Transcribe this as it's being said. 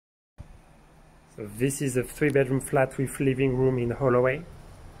So this is a 3-bedroom flat with living room in Holloway.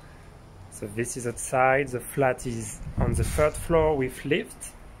 So this is outside. The flat is on the 3rd floor with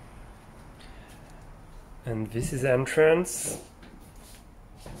lift. And this is the entrance.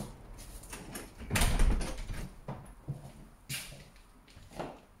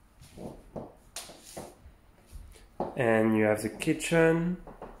 And you have the kitchen.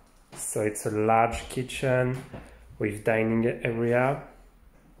 So it's a large kitchen with dining area.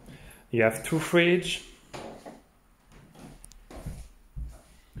 You have 2 fridges,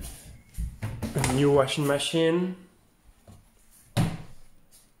 a new washing machine,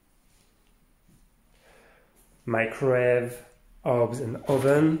 microwave, hobs and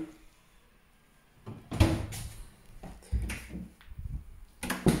oven.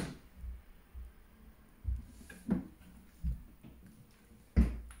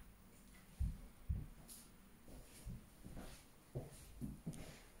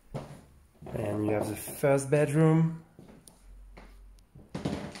 And you have the 1st bedroom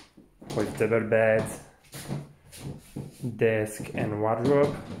with double bed, desk and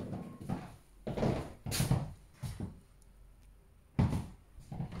wardrobe.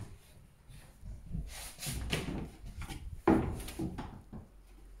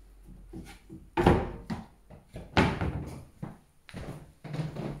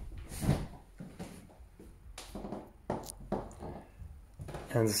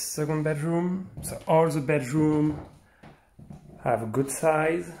 And the 2nd bedroom, so all the bedrooms have a good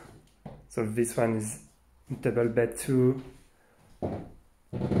size. So this one is double bed too,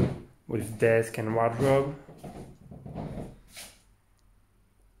 with desk and wardrobe.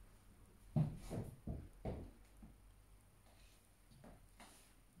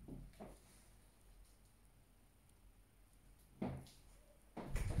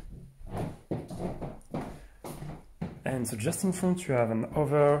 And so just in front you have an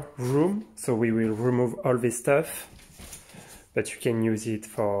other room, so we will remove all this stuff, but you can use it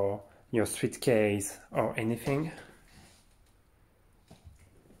for your suitcase or anything.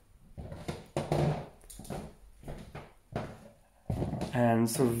 And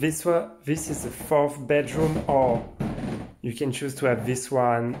so this is the 4th bedroom, or you can choose to have this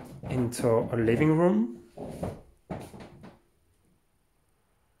one into a living room.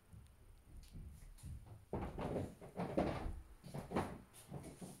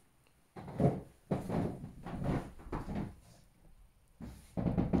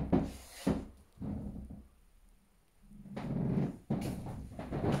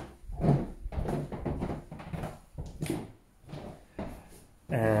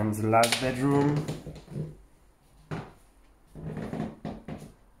 And the last bedroom.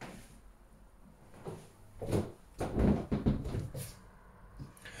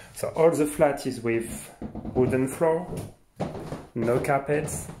 So all the flat is with wooden floor, no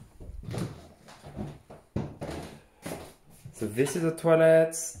carpets. So this is the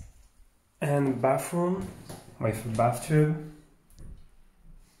toilet and bathroom with a bathtub.